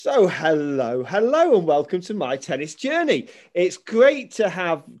So, hello, and welcome to my tennis journey. It's great to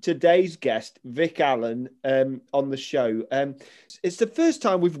have today's guest, Vic Allen, on the show. It's the first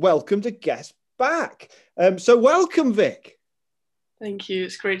time we've welcomed a guest back. So, welcome, Vic. Thank you.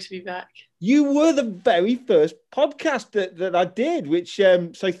 It's great to be back. You were the very first podcast that I did, which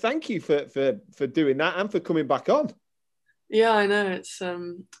so thank you for doing that and for coming back on. Yeah, I know. It's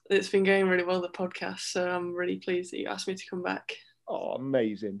been going really well, the podcast. So I'm really pleased that you asked me to come back. Oh,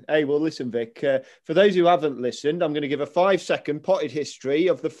 amazing. Hey, well, listen, Vic, for those who haven't listened, I'm going to give a 5-second potted history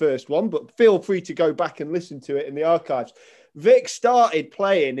of the first one, but feel free to go back and listen to it in the archives. Vic started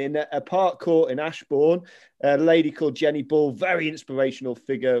playing in a park court in Ashbourne. A lady called Jenny Bull, very inspirational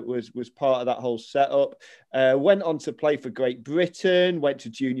figure, was part of that whole setup. Went on to play for Great Britain, went to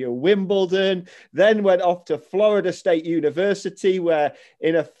Junior Wimbledon, then went off to Florida State University, where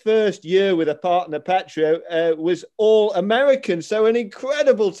in a first year with a partner, Petra, was all American. So an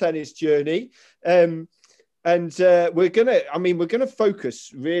incredible tennis journey. And we're gonna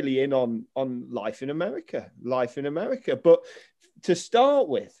focus really in on life in America. But to start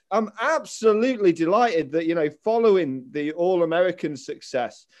with, I'm absolutely delighted that, following the All-American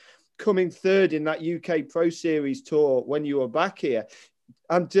success, coming third in that UK Pro Series tour when you were back here,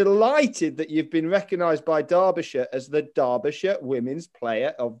 I'm delighted that you've been recognised by Derbyshire as the Derbyshire Women's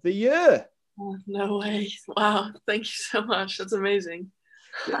Player of the Year. Oh, no way. Wow. Thank you so much. That's amazing.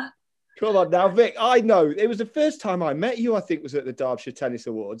 Come on now, Vic. I know it was the first time I met you, I think, was at the Derbyshire Tennis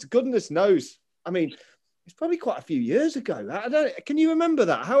Awards. Goodness knows. I mean, it's probably quite a few years ago. Can you remember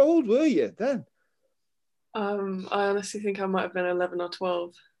that? How old were you then? I honestly think I might have been 11 or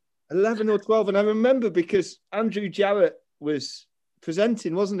 12. 11 or 12. And I remember because Andrew Jarrett was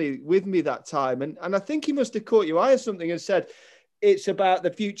presenting, wasn't he, with me that time. And I think he must have caught your eye or something and said, it's about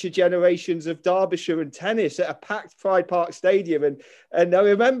the future generations of Derbyshire and tennis at a packed Pride Park Stadium. And I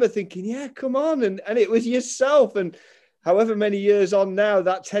remember thinking, yeah, come on. And it was yourself. And however many years on now,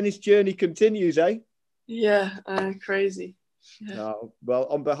 that tennis journey continues, eh? Yeah, crazy. Yeah. Oh, well,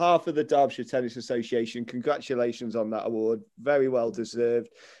 on behalf of the Derbyshire Tennis Association, congratulations on that award. Very well deserved.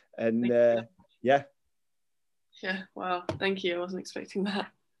 And yeah. Yeah, wow. Thank you. I wasn't expecting that.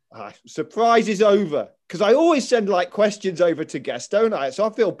 Surprise is over, because I always send questions over to guests, don't I? So I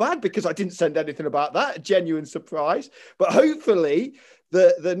feel bad because I didn't send anything about that. A genuine surprise. But hopefully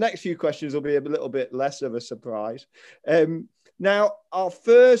the next few questions will be a little bit less of a surprise. Now, our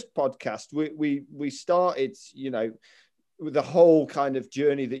first podcast, we started, with the whole kind of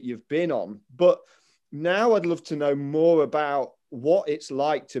journey that you've been on. But now I'd love to know more about what it's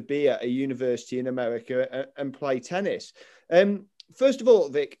like to be at a university in America and play tennis. First of all,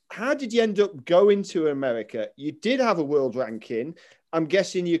 Vic, how did you end up going to America? You did have a world ranking. I'm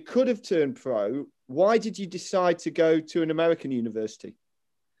guessing you could have turned pro. Why did you decide to go to an American university?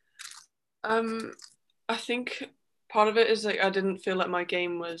 I think part of it is I didn't feel like my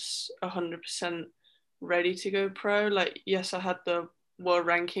game was 100% ready to go pro. Yes, I had the world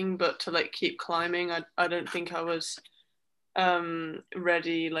ranking, but to keep climbing, I don't think I was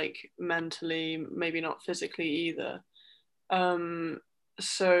ready, mentally, maybe not physically either.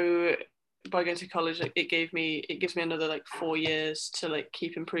 So by going to college, it gives me another 4 years to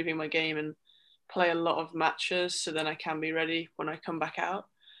keep improving my game and play a lot of matches, so then I can be ready when I come back out.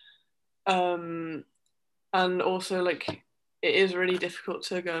 And also it is really difficult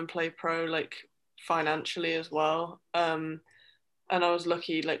to go and play pro financially as well. And I was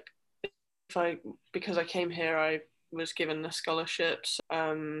lucky because I came here, I was given the scholarships.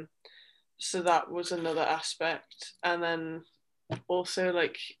 So that was another aspect. And then also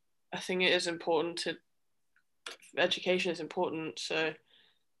I think it is important education is important. So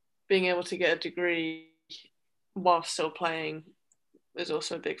being able to get a degree while still playing is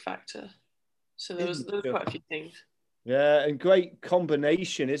also a big factor. So there was quite a few things. Yeah, and great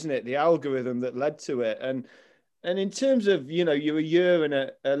combination, isn't it? The algorithm that led to it. And in terms of, you're a year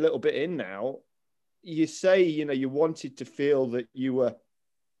and a little bit in now, you say, you wanted to feel that your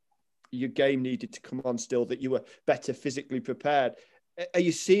game needed to come on still, that you were better physically prepared. Are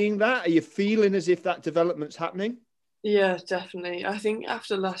you seeing that? Are you feeling as if that development's happening? Yeah, definitely. I think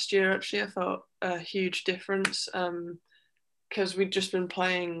after last year, actually, I felt a huge difference because we'd just been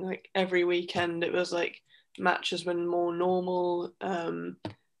playing every weekend. It was matches been more normal, and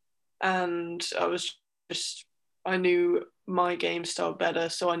I knew my game style better,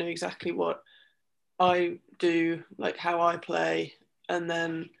 so I knew exactly what I do, how I play, and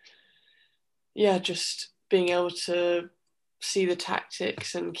then just being able to see the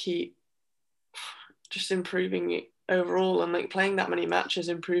tactics and keep just improving it overall. And playing that many matches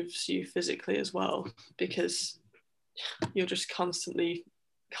improves you physically as well, because you're just constantly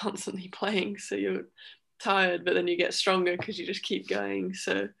constantly playing, so you're tired, but then you get stronger because you just keep going.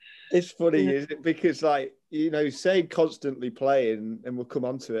 So it's funny, yeah. isn't it? Because like, say constantly playing, and we'll come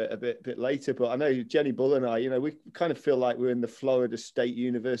on to it a bit later, but I know Jenny Bull and I, we kind of feel like we're in the Florida State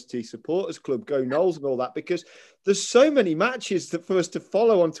University supporters club, Go Noles and all that, because there's so many matches for us to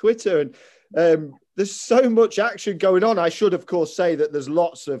follow on Twitter, and there's so much action going on. I should, of course, say that there's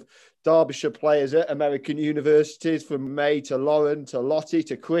lots of Derbyshire players at American universities, from May to Lauren to Lottie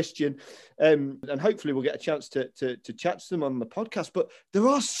to Christian. And hopefully we'll get a chance to chat to them on the podcast. But there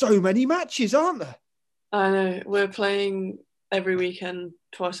are so many matches, aren't there? I know. We're playing every weekend,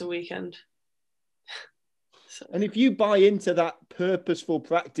 twice a weekend. So. And if you buy into that purposeful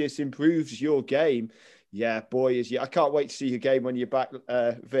practice improves your game, yeah, boy, I can't wait to see your game when you're back,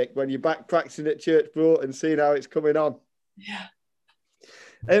 Vic, when you're back practicing at Church Brought and seeing how it's coming on. Yeah.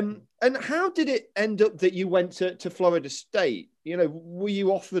 And how did it end up that you went to Florida State? Were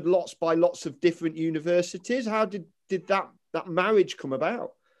you offered lots of different universities? How did that marriage come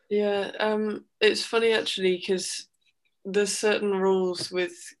about? Yeah, it's funny actually, because there's certain rules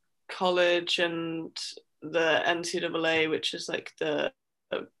with college and the NCAA, which is like the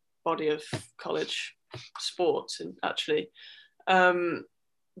body of college sports, and actually.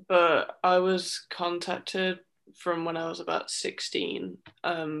 But I was contacted from when I was about 16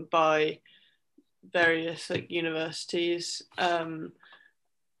 by various like universities, and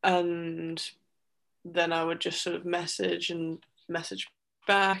then I would just sort of message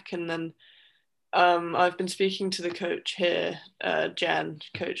back, and then I've been speaking to the coach here, Jen,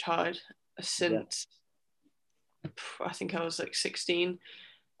 Coach Hyde, since I think I was like 16.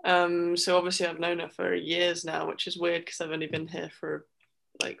 So obviously I've known her for years now, which is weird because I've only been here for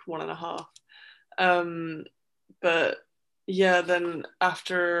like 1.5. But yeah, then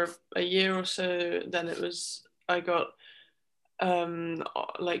after a year or so, then I got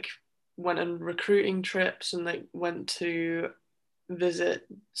like went on recruiting trips, and like went to visit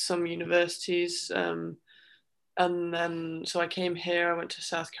some universities, and then so I came here. I went to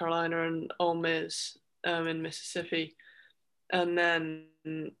South Carolina and Ole Miss in Mississippi, and then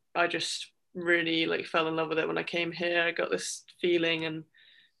I just really like fell in love with it when I came here. I got this feeling and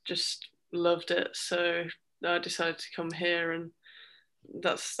just loved it, so I decided to come here, and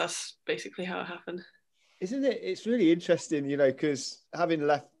that's basically how it happened. Isn't it? It's really interesting, because having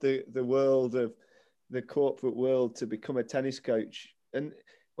left the world of the corporate world to become a tennis coach, and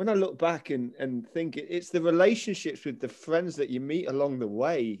when I look back and think, it's the relationships with the friends that you meet along the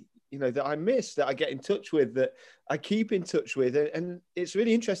way, that I miss, that I get in touch with, that I keep in touch with. And it's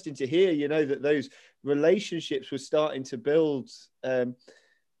really interesting to hear, that those relationships were starting to build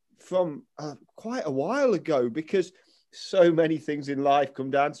from quite a while ago, because so many things in life come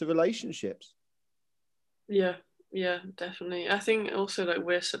down to relationships. Yeah, definitely. I think also like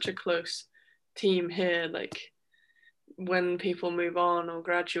we're such a close team here, like when people move on or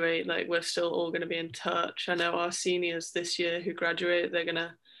graduate, like we're still all going to be in touch. I know our seniors this year who graduate, they're going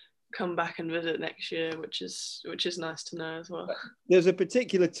to come back and visit next year, which is nice to know as well. There's a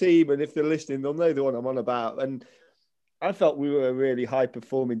particular team, and if they're listening, they'll know the one I'm on about. And I felt we were a really high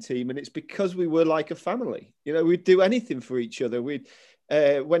performing team, and it's because we were like a family. We'd do anything for each other. We'd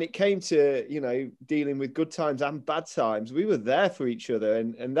when it came to dealing with good times and bad times, we were there for each other,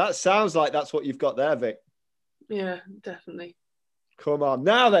 and that sounds like that's what you've got there, Vic. Yeah, definitely. Come on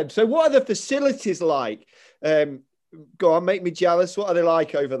now then. So what are the facilities like? Go on, make me jealous. What are they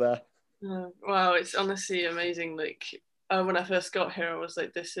like over there? Wow, it's honestly amazing. Like when I first got here, I was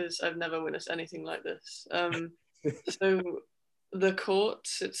like, I've never witnessed anything like this. So the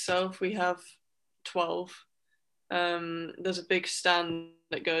courts itself, we have 12. There's a big stand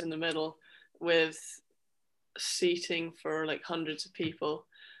that goes in the middle with seating for like hundreds of people.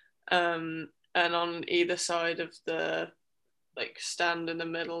 And on either side of the like stand in the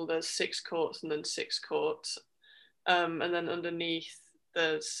middle, there's 6 courts and then 6 courts. And then underneath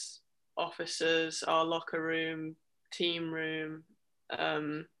there's offices, our locker room, team room.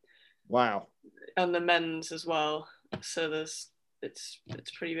 Wow. And the men's as well. So it's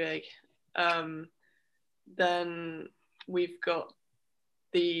pretty big. Then we've got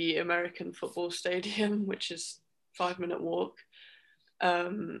the American football stadium, which is 5-minute walk.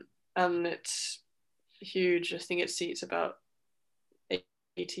 And it's huge. I think it seats about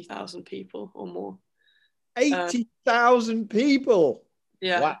 80,000 people or more. 80,000 people.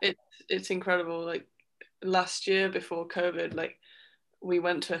 Yeah, wow. It's incredible. Like last year before COVID, like we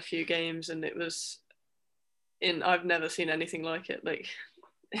went to a few games, and I've never seen anything like it. Like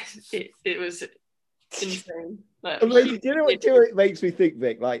it was insane. Like, I mean, do you know what it makes me think,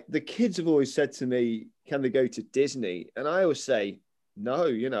 Vic? Like the kids have always said to me, can they go to Disney? And I always say, No,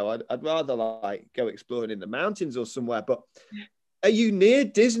 I'd rather like go exploring in the mountains or somewhere. But are you near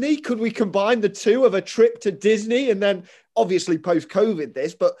Disney? Could we combine the two of a trip to Disney and then obviously post COVID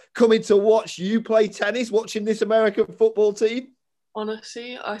this, but coming to watch you play tennis, watching this American football team?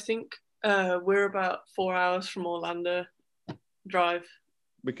 Honestly, I think we're about 4 hours from Orlando drive.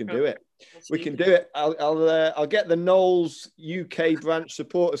 We can do it. We can do it. I'll get the Knowles UK branch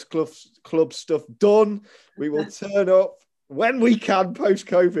supporters club stuff done. We will turn up when we can post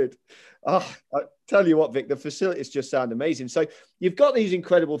COVID. Oh, I tell you what, Vic, the facilities just sound amazing. So you've got these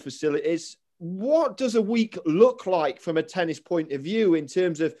incredible facilities. What does a week look like from a tennis point of view in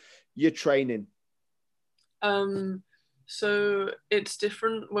terms of your training? So it's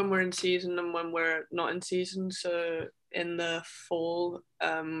different when we're in season and when we're not in season. So in the fall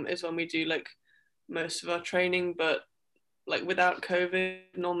is when we do like most of our training, but like without COVID,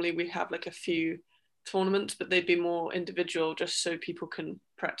 normally we have like a few tournaments, but they'd be more individual just so people can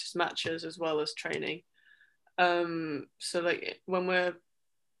practice matches as well as training. So like when we're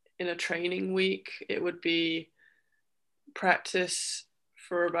in a training week, it would be practice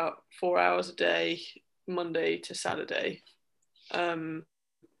for about 4 hours a day, Monday to Saturday. And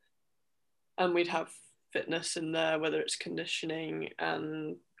we'd have fitness in there, whether it's conditioning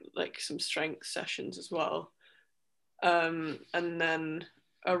and like some strength sessions as well. And then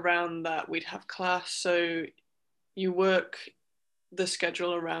around that, we'd have class. So you work the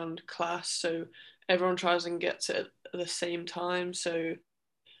schedule around class. So everyone tries and gets it at the same time. So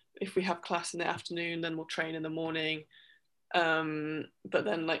if we have class in the afternoon, then we'll train in the morning. But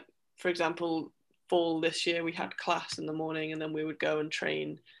then, like, for example, fall this year, we had class in the morning and then we would go and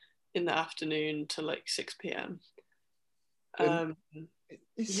train in the afternoon to like 6 p.m.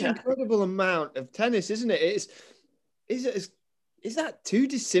 It's an incredible amount of tennis, isn't it? Is that too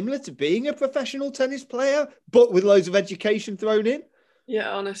dissimilar to being a professional tennis player, but with loads of education thrown in?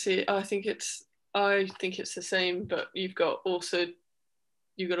 Yeah, honestly, I think it's the same, but you've got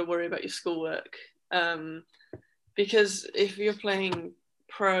to worry about your schoolwork. Because if you're playing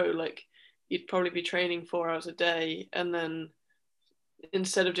pro, like you'd probably be training 4 hours a day, and then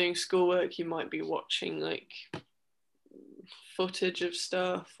instead of doing schoolwork, you might be watching like footage of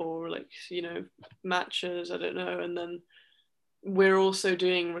stuff or like, matches, I don't know. And then we're also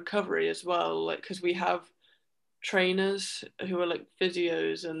doing recovery as well, like, because we have trainers who are like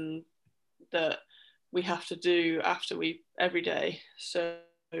physios and that we have to do every day. So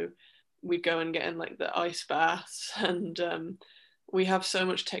we go and get in like the ice baths and we have so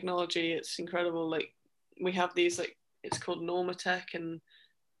much technology. It's incredible. Like we have these, like, it's called Normatec, and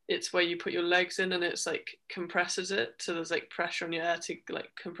it's where you put your legs in and it's like compresses it. So there's like pressure on your air to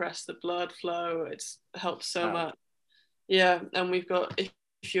like compress the blood flow. It's helps so much. Yeah. And we've got, if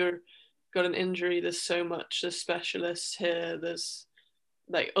you're got an injury, there's so much, there's specialists here. There's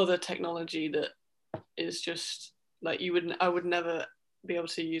like other technology that is just like I would never be able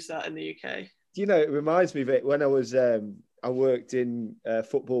to use that in the UK. It reminds me of it when I worked in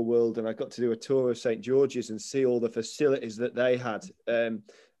football world and I got to do a tour of St. George's and see all the facilities that they had. And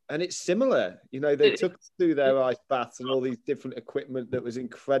it's similar, they took us through their ice baths and all these different equipment that was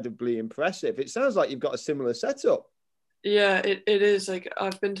incredibly impressive. It sounds like you've got a similar setup. Yeah, it is. Like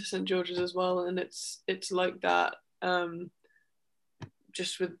I've been to St. George's as well, and it's like that.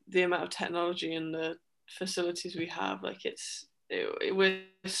 Just with the amount of technology and the facilities we have, like we're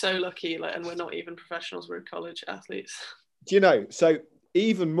so lucky. Like, and we're not even professionals; we're college athletes. So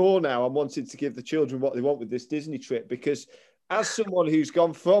even more now, I'm wanting to give the children what they want with this Disney trip, because as someone who's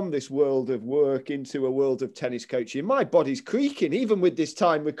gone from this world of work into a world of tennis coaching, my body's creaking, even with this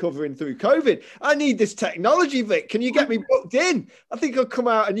time recovering through COVID. I need this technology, Vic. Can you get me booked in? I think I'll come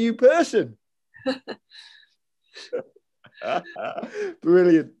out a new person.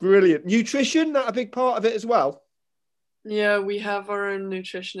 Brilliant. Nutrition, that a big part of it as well? Yeah, we have our own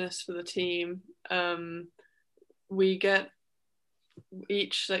nutritionist for the team. We get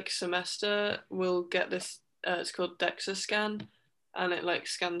each like semester, we'll get this, it's called DEXA scan, and it like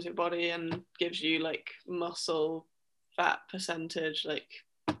scans your body and gives you like muscle fat percentage, like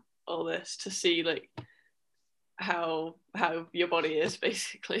all this, to see like how your body is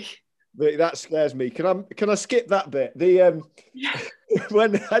basically. That scares me. Can I skip that bit?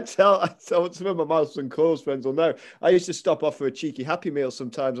 When I tell some of my Miles and Coles friends will know, I used to stop off for a cheeky Happy Meal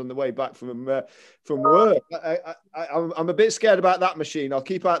sometimes on the way back from work. I'm a bit scared about that machine. I'll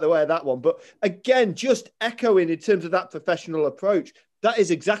keep out of the way of that one. But again, just echoing in terms of that professional approach, that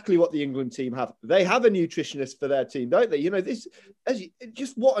is exactly what the England team have. They have a nutritionist for their team, don't they?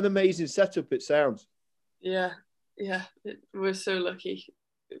 Just what an amazing setup it sounds. Yeah, we're so lucky.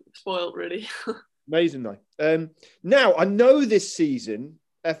 Spoiled, really. Amazing, though. Now, I know this season,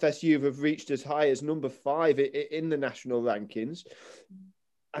 FSU have reached as high as number 5 in the national rankings.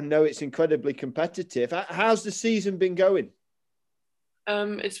 I know it's incredibly competitive. How's the season been going?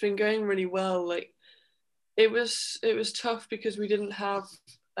 It's been going really well. Like it was tough because we didn't have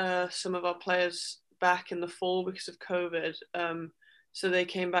some of our players back in the fall because of COVID. So they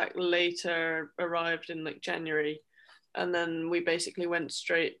came back later, arrived in like January, and then we basically went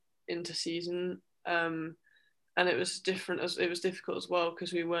straight into season. And it was difficult as well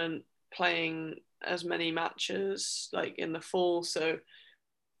because we weren't playing as many matches like in the fall. So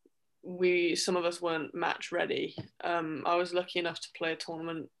some of us weren't match ready. I was lucky enough to play a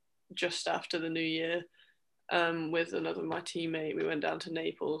tournament just after the new year with another my teammate. We went down to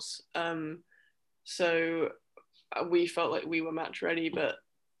Naples. So we felt like we were match ready, but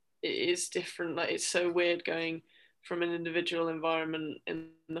it is different. Like it's so weird going from an individual environment in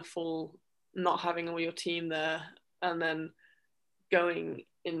the fall, not having all your team there, and then going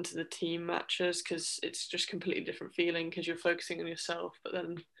into the team matches because it's just completely different feeling because you're focusing on yourself, but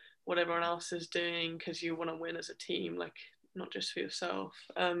then what everyone else is doing because you want to win as a team, like not just for yourself.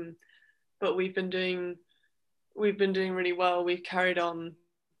 But we've been doing really well. We've carried on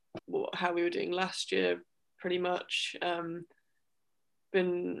how we were doing last year, pretty much.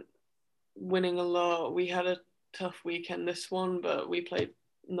 Been winning a lot. We had a tough weekend this one, but we played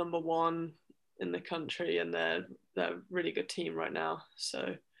number 1 in the country, and they're a really good team right now.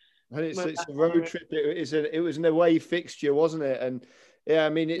 So, and it's a road trip. It was an away fixture, wasn't it? And yeah, I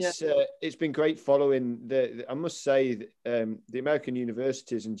mean it's been great following I must say the American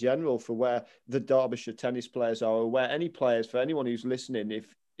universities in general for where the Derbyshire tennis players are, or where any players, for anyone who's listening,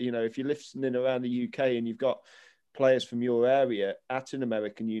 if you're listening around the UK and you've got players from your area at an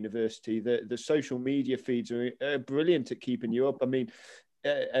American university, the social media feeds are brilliant at keeping you up. I mean,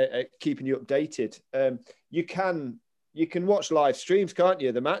 keeping you updated. You can watch live streams, can't you?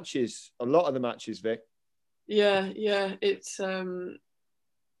 A lot of the matches, Vic. Yeah. It's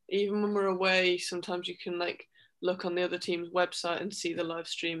even when we're away, sometimes you can like look on the other team's website and see the live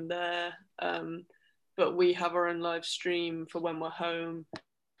stream there. But we have our own live stream for when we're home.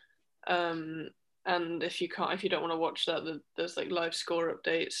 And if you don't want to watch that, there's like live score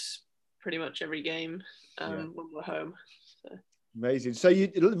updates pretty much every game when we're home. So. Amazing. So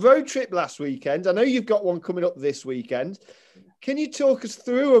you road trip last weekend. I know you've got one coming up this weekend. Can you talk us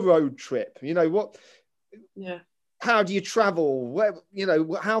through a road trip? What? Yeah. How do you travel? Where?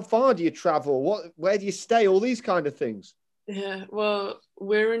 How far do you travel? Where do you stay? All these kind of things. Yeah. Well,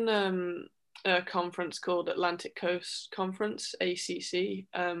 we're in a conference called Atlantic Coast Conference, ACC.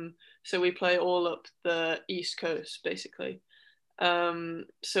 So we play all up the East Coast, basically.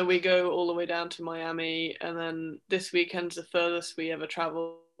 So we go all the way down to Miami, and then this weekend's the furthest we ever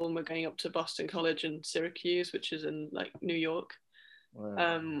travel. And we're going up to Boston College and Syracuse, which is in like New York.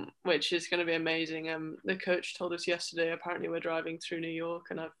 Wow. Which is going to be amazing. The coach told us yesterday, apparently we're driving through New York,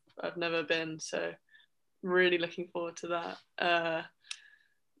 and I've never been, so really looking forward to that.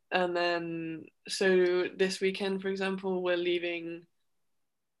 And then, so this weekend, for example, we're leaving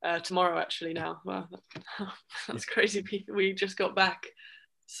tomorrow actually now. Wow, that's crazy. We just got back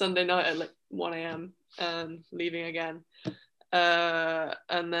Sunday night at like 1 a.m. and leaving again.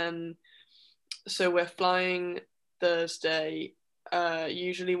 And then, so we're flying Thursday.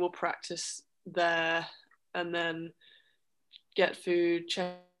 Usually we'll practice there and then get food,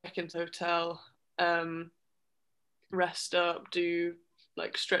 check into hotel, rest up, do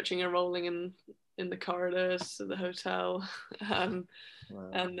like stretching and rolling in the corridors of the hotel. Wow.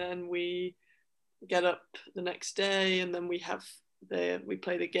 And then we get up the next day, and then we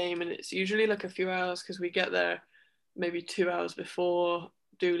play the game, and it's usually like a few hours because we get there maybe 2 hours before,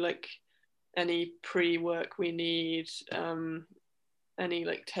 do like any pre-work we need, any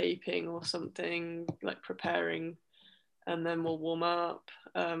like taping or something, like preparing, and then we'll warm up.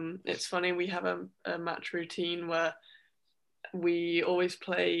 It's funny, we have a match routine where we always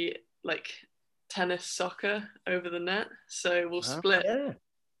play like tennis soccer over the net, so we'll split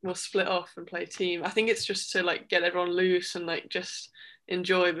off and play team. I think it's just to like get everyone loose and like just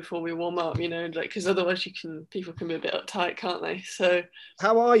enjoy before we warm up, like because otherwise people can be a bit uptight, can't they? So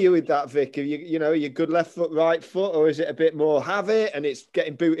how are you with that, Vic? Are you good left foot, right foot, or is it a bit more have it and it's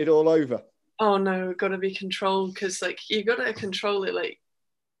getting booted all over? Oh no, got to be controlled, because like you got to control it. Like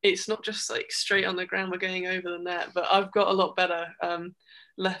it's not just like straight on the ground, we're going over the net, but I've got a lot better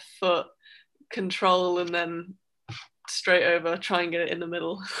left foot control, and then straight over, try and get it in the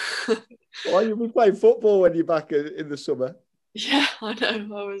middle. Why you'll be playing football when you're back in the summer? Yeah, I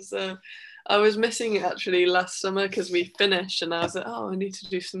know. I was missing it actually last summer because we finished, and I was like, oh, I need to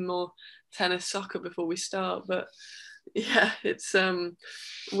do some more tennis soccer before we start, but yeah, it's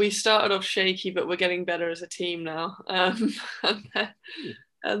we started off shaky, but we're getting better as a team now.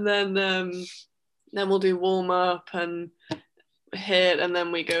 And then we'll do warm up and hit, and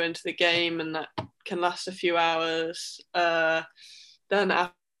then we go into the game, and that can last a few hours. Then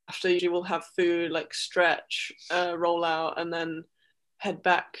after, usually we'll have food, like stretch, roll out, and then head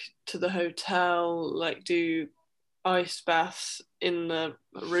back to the hotel, like do ice baths in the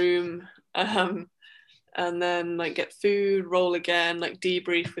room, and then like get food, roll again, like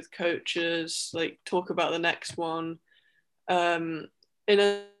debrief with coaches, like talk about the next one. In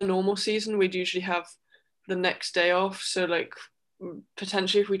a normal season, we'd usually have the next day off. So like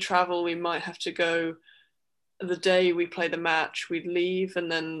potentially if we travel, we might have to go the day we play the match, we'd leave,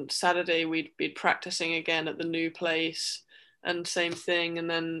 and then Saturday we'd be practicing again at the new place, and same thing. And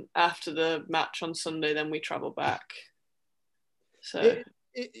then after the match on Sunday, then we travel back. So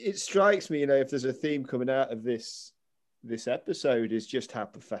it strikes me, if there's a theme coming out of this episode, is just how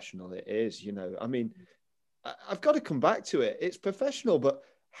professional it is. I mean, I've got to come back to it. It's professional, but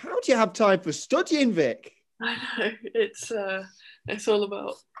how do you have time for studying, Vic? I know it's all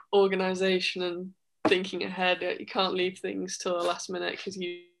about organisation and thinking ahead. You can't leave things till the last minute because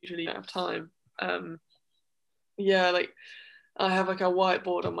you usually don't have time. Like I have like a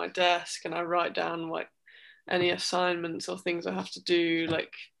whiteboard on my desk, and I write down like any assignments or things I have to do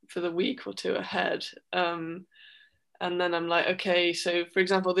like for the week or two ahead. And then I'm like, okay, so for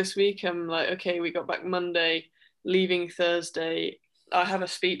example, this week I'm like, okay, we got back Monday, leaving Thursday. I have a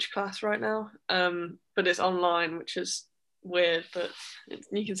speech class right now, but it's online, which is weird, but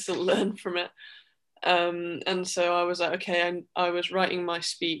you can still learn from it. And so I was like, okay, I was writing my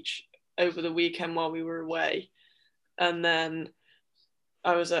speech over the weekend while we were away. And then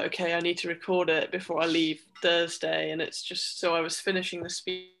I was like, okay, I need to record it before I leave Thursday. And it's just, so I was finishing the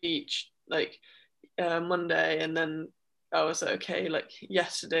speech like Monday, and then I was like, okay, like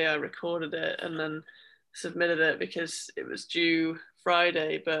yesterday I recorded it and then submitted it because it was due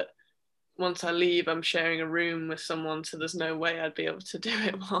Friday. But once I leave, I'm sharing a room with someone, so there's no way I'd be able to do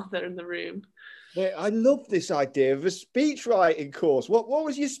it while they're in the room. I love this idea of a speech writing course. What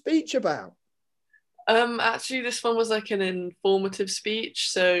was your speech about? Actually, this one was like an informative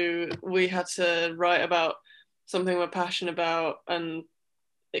speech. So we had to write about something we're passionate about and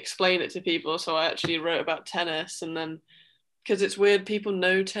explain it to people. So I actually wrote about tennis, and then because it's weird, people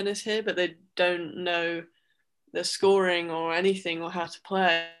know tennis here, but they don't know the scoring or anything or how to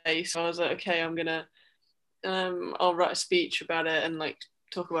play. So I was like, okay, I'll write a speech about it and like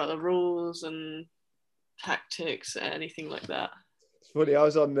talk about the rules and tactics, anything like that. It's funny. I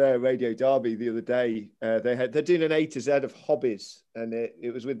was on Radio Derby the other day. They're doing an A to Z of hobbies, and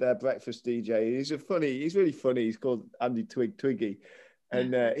it was with their breakfast DJ. He's really funny. He's called Andy Twiggy.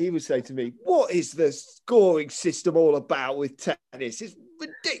 And he would say to me, what is the scoring system all about with tennis? It's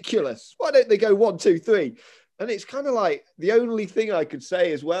ridiculous. Why don't they go 1, 2, 3? And it's kind of like the only thing I could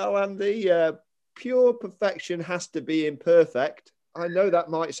say as well, Andy, pure perfection has to be imperfect. I know that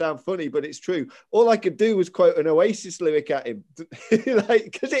might sound funny, but it's true. All I could do was quote an Oasis lyric at him.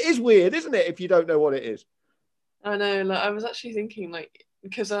 Because it is weird, isn't it, if you don't know what it is? I know. Like, I was actually thinking, like,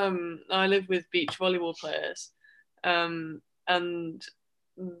 because I live with beach volleyball players, and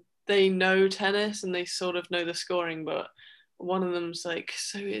they know tennis and they sort of know the scoring, but one of them's like,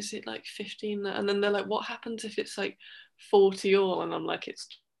 so is it like 15? And then they're like, what happens if it's like 40 all? And I'm like, it's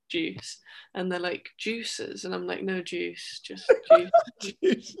juice. And they're like, juices. And I'm like, no juice, just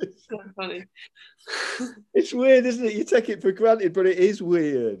juice. So funny. It's weird, isn't it? You take it for granted, but it is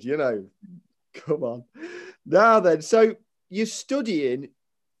weird, Come on. Now then, so you're studying.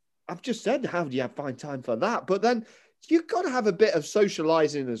 I've just said, how do you find time for that? But then you've got to have a bit of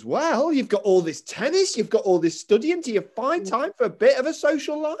socializing as well. You've got all this tennis, you've got all this studying. Do you find time for a bit of a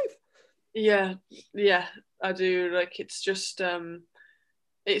social life? Yeah, I do. Like, it's just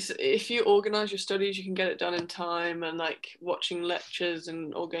it's, if you organize your studies, you can get it done in time. And like watching lectures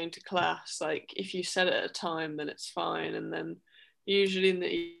or going to class, like if you set it at a time, then it's fine. And then usually in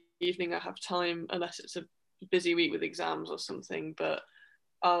the evening I have time, unless it's a busy week with exams or something, but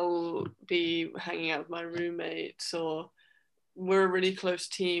I'll be hanging out with my roommates, or we're a really close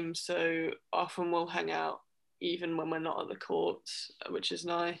team, so often we'll hang out even when we're not at the courts, which is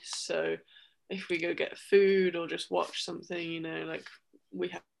nice. So if we go get food or just watch something, like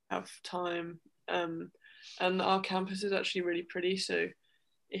we have time. And our campus is actually really pretty, so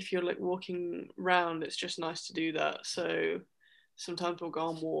if you're like walking around, it's just nice to do that. So sometimes we'll go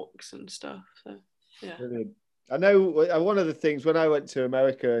on walks and stuff. So yeah. Brilliant. I know one of the things when I went to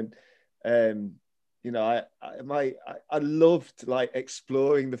America, and you know, I loved like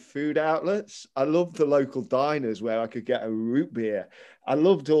exploring the food outlets. I loved the local diners where I could get a root beer. I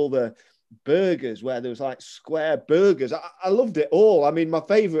loved all the burgers where there was like square burgers. I loved it all. I mean, my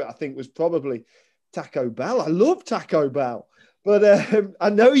favorite, I think, was probably Taco Bell. I love Taco Bell. But I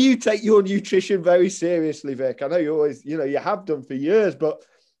know you take your nutrition very seriously, Vic. I know you always, you know, you have done for years, but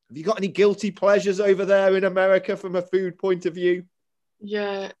have you got any guilty pleasures over there in America from a food point of view?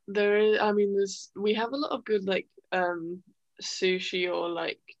 Yeah, there is. I mean, we have a lot of good like sushi or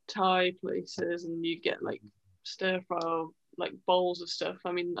like Thai places, and you get like stir fry or like bowls of stuff.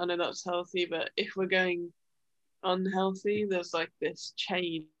 I mean, I know that's healthy, but if we're going unhealthy, there's like this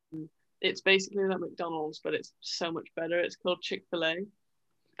chain. It's basically like McDonald's, but it's so much better. It's called Chick-fil-A.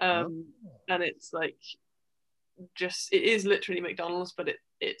 Oh. And it's like just it is literally McDonald's, but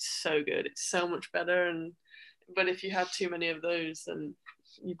it's so good. It's so much better. And but if you had too many of those, then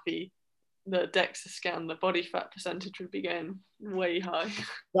you'd be the DEXA scan, the body fat percentage would be going way high.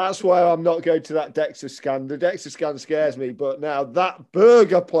 That's why I'm not going to that DEXA scan. The DEXA scan scares me, but now that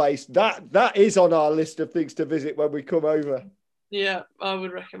burger place, that is on our list of things to visit when we come over. Yeah, I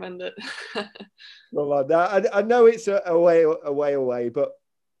would recommend it. Well, like that. I know it's a way away, but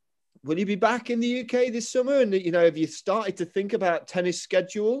will you be back in the UK this summer? And you know, have you started to think about tennis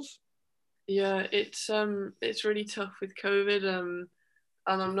schedules? Yeah, it's really tough with COVID, and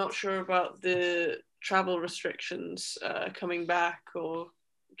I'm not sure about the travel restrictions coming back or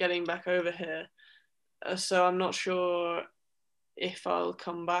getting back over here. So I'm not sure if I'll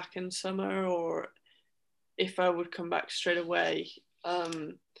come back in summer or if I would come back straight away.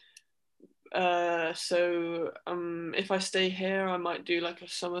 If I stay here, I might do like a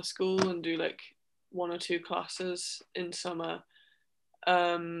summer school and do like 1 or 2 classes in summer,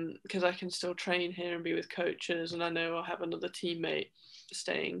 because I can still train here and be with coaches, and I know I'll have another teammate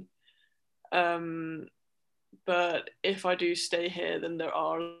staying. But if I do stay here, then there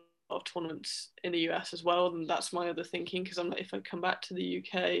are a lot of tournaments in the US as well, and that's my other thinking, because I'm like, if I come back to the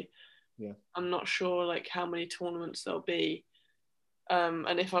UK, Yeah, I'm not sure like how many tournaments there'll be,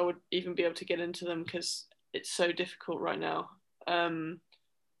 and if I would even be able to get into them, because it's so difficult right now.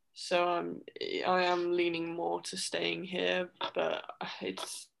 So I am leaning more to staying here, but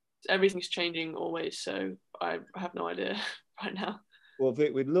everything's changing always, so I have no idea right now. well,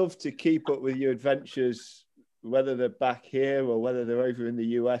 Vic, we'd love to keep up with your adventures, whether they're back here or whether they're over in the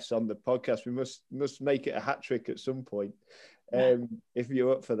US on the podcast. We must make it a hat trick at some point. If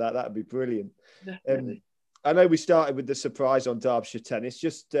you're up for that, that'd be brilliant. Definitely. I know we started with the surprise on Derbyshire Tennis.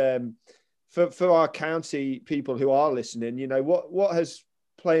 Just for our county people who are listening, you know, what has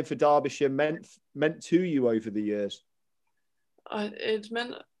playing for Derbyshire meant to you over the years? It's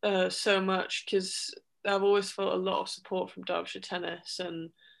meant so much, because I've always felt a lot of support from Derbyshire Tennis, and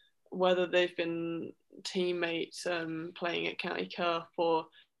whether they've been teammates playing at County Cup or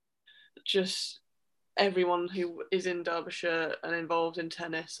just everyone who is in Derbyshire and involved in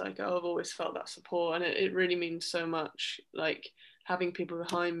tennis, like I've always felt that support, and it really means so much, like having people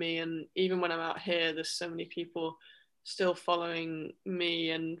behind me. And even when I'm out here, there's so many people still following me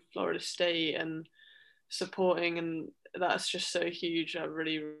and Florida State and supporting, and that's just so huge. I'm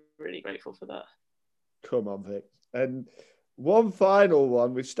really, really grateful for that. Come on, Vic. And one final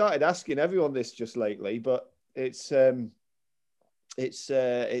one. We've started asking everyone this just lately, but it's just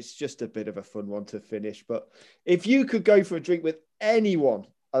a bit of a fun one to finish. But if you could go for a drink with anyone,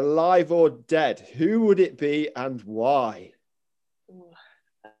 alive or dead, who would it be and why?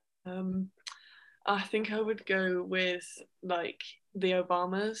 I think I would go with like the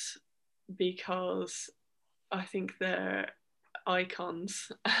Obamas, because I think they're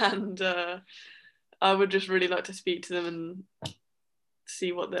icons, and I would just really like to speak to them and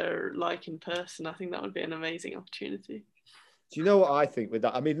see what they're like in person. I think that would be an amazing opportunity. Do you know what I think with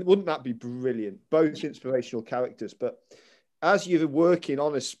that? I mean, wouldn't that be brilliant? Both inspirational characters, but as you're working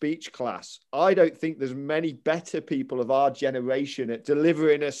on a speech class, I don't think there's many better people of our generation at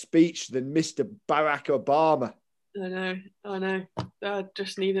delivering a speech than Mr. Barack Obama. I know. I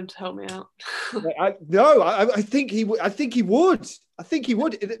just need him to help me out. I think he would. I think he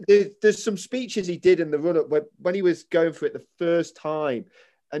would. There's some speeches he did in the run-up when he was going for it the first time,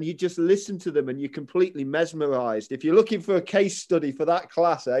 and you just listen to them and you're completely mesmerized. If you're looking for a case study for that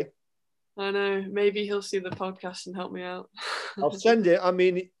class, eh? I know. Maybe he'll see the podcast and help me out. I'll send it. I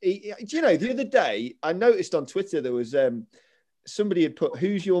mean, you know, the other day I noticed on Twitter there was somebody had put,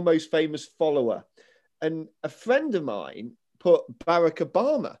 "Who's your most famous follower?" And a friend of mine put Barack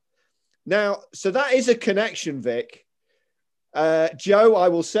Obama. Now, so that is a connection, Vic. Joe, I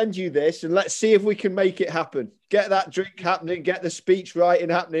will send you this and let's see if we can make it happen. Get that drink happening, get the speech right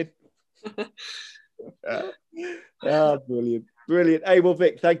and happening. Brilliant. Brilliant. Hey, well,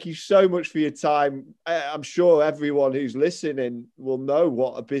 Vic, thank you so much for your time. I'm sure everyone who's listening will know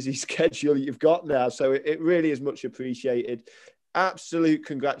what a busy schedule you've got now. So it really is much appreciated. Absolute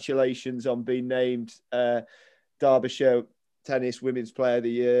congratulations on being named Derbyshire Tennis Women's Player of the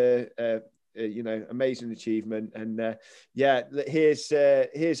Year. Amazing achievement. And here's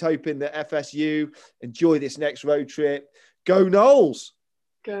hoping that FSU enjoy this next road trip. Go Noles!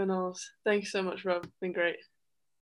 Go Noles. Thanks so much, Rob. It's been great.